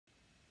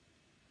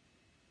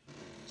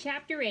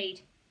Chapter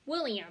 8,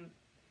 William.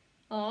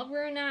 All of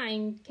room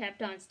 9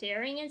 kept on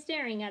staring and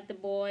staring at the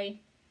boy.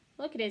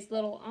 Look at his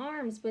little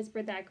arms,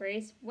 whispered that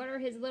Grace. Where are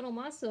his little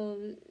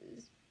muscles,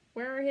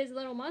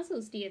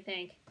 do you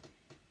think?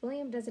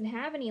 William doesn't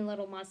have any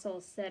little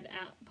muscles, said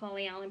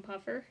Polly Allen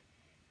Puffer.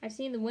 I've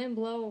seen the wind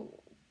blow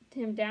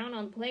him down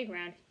on the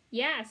playground.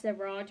 Yeah, said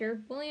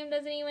Roger. William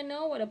doesn't even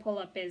know what a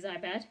pull-up is, I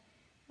bet.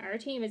 Our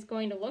team is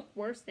going to look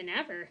worse than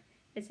ever.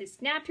 Mrs.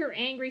 snapped her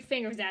angry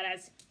fingers at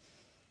us.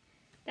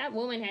 That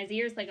woman has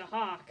ears like a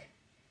hawk.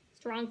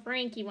 Strong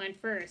Frankie went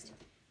first.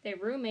 Their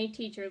roommate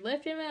teacher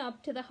lifted him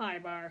up to the high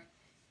bar.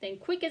 Then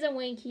quick as a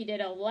wink he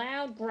did a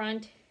loud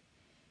grunt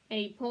and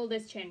he pulled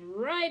his chin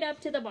right up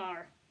to the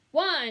bar.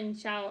 1,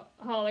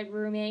 hollered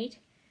roommate.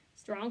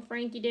 Strong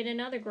Frankie did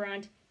another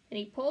grunt and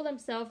he pulled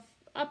himself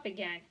up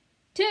again.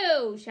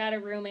 2,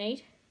 shouted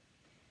roommate.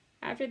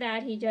 After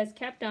that he just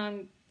kept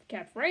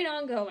right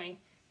on going.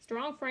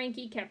 Strong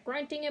Frankie kept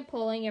grunting and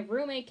pulling and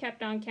roommate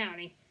kept on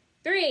counting.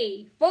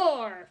 3,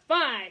 4,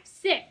 5,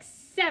 6,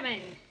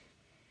 7.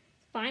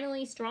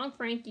 Finally, Strong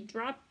Frankie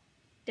dropped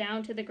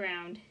down to the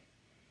ground.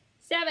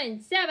 7,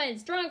 7,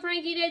 Strong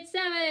Frankie did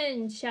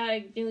 7,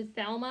 shouted new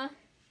Thelma.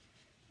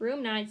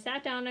 Room 9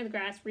 sat down on the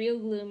grass real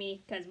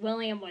gloomy, because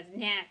William was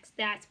next,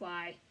 that's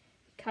why.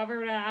 We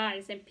covered our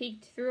eyes and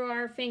peeked through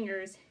our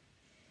fingers.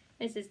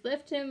 Mrs.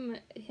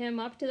 lifted him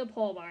up to the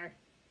pole bar.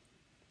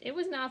 It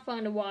was not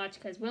fun to watch,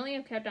 because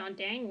William kept on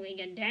dangling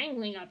and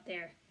dangling up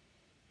there.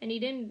 And he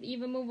didn't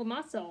even move a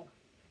muscle.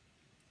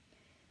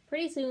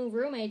 Pretty soon,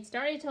 roommate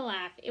started to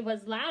laugh. It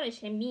was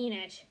loudish and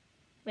meanish.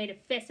 Made a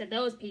fist at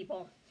those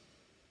people.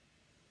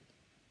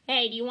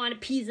 Hey, do you want a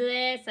piece of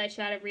this? I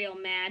shouted real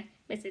mad.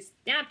 Mrs.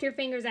 snapped her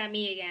fingers at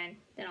me again.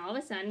 Then all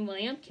of a sudden,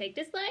 William kicked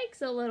his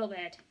legs a little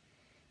bit.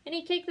 And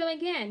he kicked them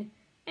again.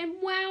 And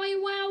wowie,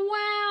 wow,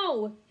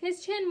 wow!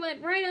 His chin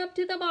went right up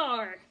to the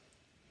bar.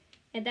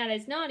 And that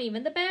is not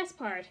even the best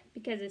part,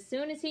 because as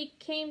soon as he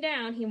came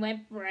down, he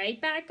went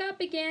right back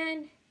up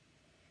again.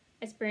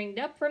 I springed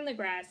up from the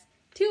grass.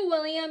 2,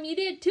 William, you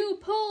did 2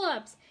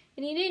 pull-ups,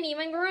 and you didn't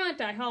even grunt,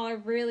 I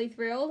hollered, really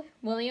thrilled.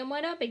 William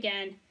went up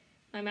again.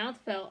 My mouth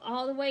fell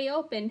all the way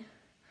open.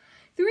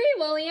 3,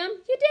 William,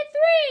 you did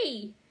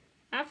 3!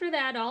 After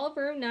that, all of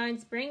room 9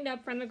 springed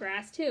up from the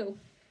grass, too.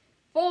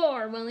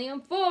 4,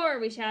 William, 4,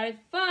 we shouted.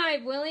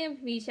 5, William,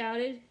 we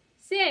shouted.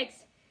 6,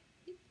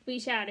 we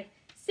shouted.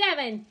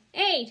 7,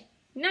 8,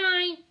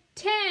 9,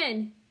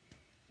 10.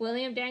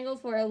 William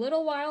dangled for a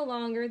little while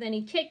longer, then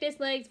he kicked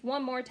his legs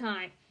one more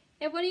time.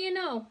 And what do you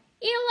know?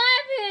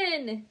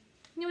 11!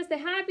 It was the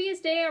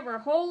happiest day of our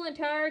whole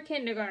entire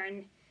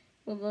kindergarten.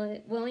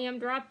 When William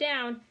dropped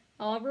down,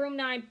 all of room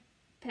 9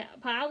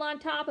 piled on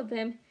top of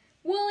him.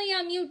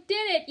 William, you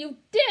did it! You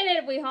did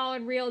it! We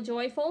hollered real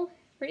joyful.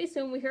 Pretty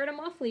soon we heard a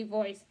muffly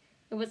voice.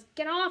 It was,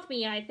 get off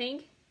me, I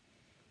think.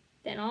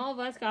 Then all of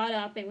us got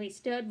up and we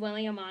stood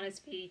William on his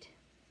feet.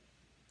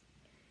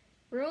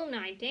 Room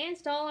 9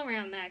 danced all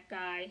around that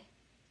guy.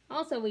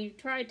 Also, we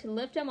tried to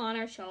lift him on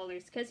our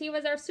shoulders, because he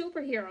was our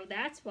superhero,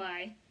 that's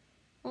why.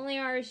 Only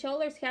our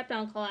shoulders kept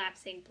on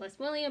collapsing, plus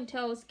William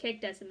Toast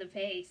kicked us in the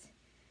face.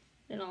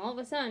 Then all of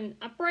a sudden,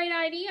 a bright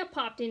idea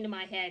popped into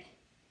my head.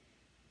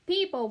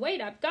 People, wait,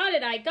 I've got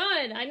it,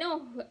 I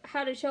know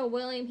how to show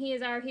William he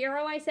is our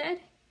hero, I said.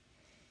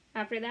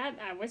 After that,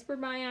 I whispered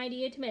my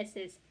idea to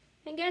Mrs.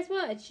 And guess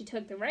what? She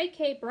took the right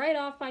cape right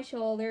off my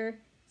shoulder,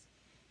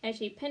 and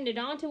she pinned it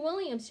onto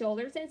William's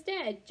shoulders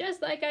instead,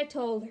 just like I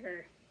told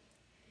her.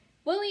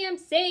 William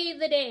saved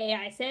the day,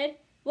 I said.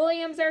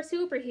 William's our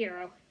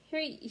superhero.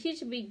 His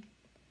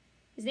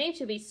name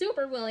should be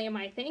Super William,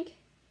 I think.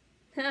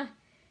 Ha,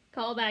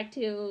 call back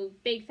to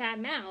Big Fat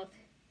Mouth.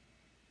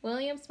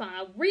 William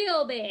smiled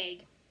real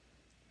big.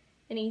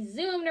 Then he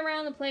zoomed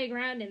around the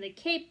playground and the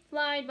cape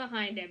flied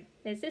behind him.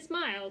 Mrs.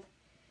 smiled.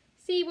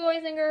 See,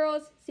 boys and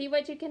girls, see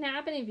what can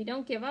happen if you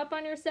don't give up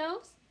on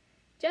yourselves?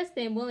 Just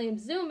then, William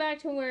zoomed back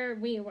to where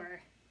we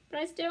were. But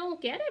I still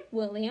don't get it,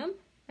 William,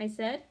 I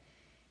said.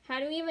 How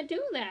do you even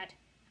do that?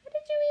 How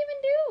did you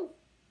even do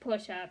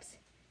push-ups?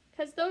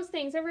 'Cause those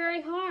things are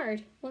very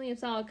hard.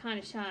 William's all kind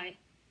of shy.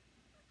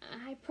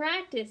 I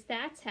practiced,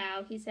 that's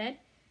how, he said.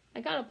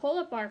 I got a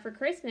pull-up bar for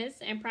Christmas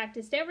and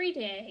practiced every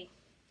day.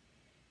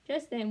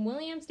 Just then,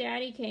 William's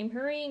daddy came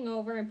hurrying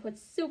over and put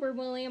Super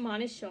William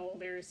on his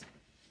shoulders.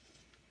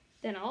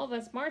 Then all of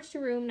us marched to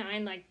room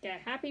 9 like a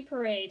happy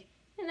parade.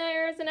 And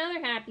there's another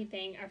happy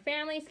thing. Our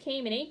families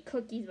came and ate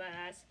cookies with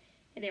us,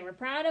 and they were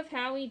proud of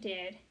how we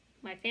did.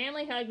 My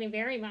family hugged me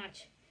very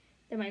much.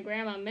 Then my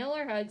Grandma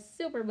Miller hugged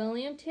Super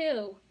William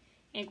too.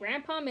 And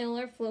Grandpa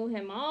Miller flew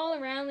him all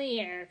around the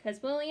air,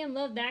 'cause William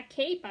loved that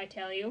cape, I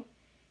tell you.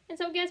 And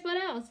so guess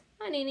what else?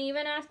 I didn't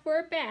even ask for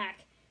it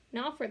back.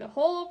 Not for the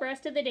whole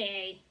rest of the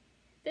day.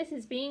 This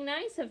is being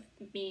nice of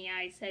me,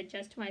 I said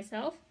just to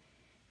myself.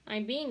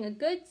 I'm being a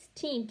good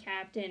team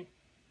captain.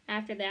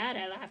 After that,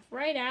 I laughed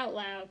right out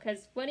loud,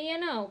 'cause what do you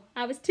know?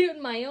 I was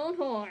tooting my own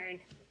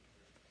horn.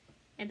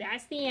 And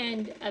that's the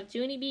end of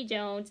Junie B.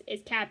 Jones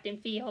is Captain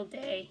Field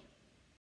Day.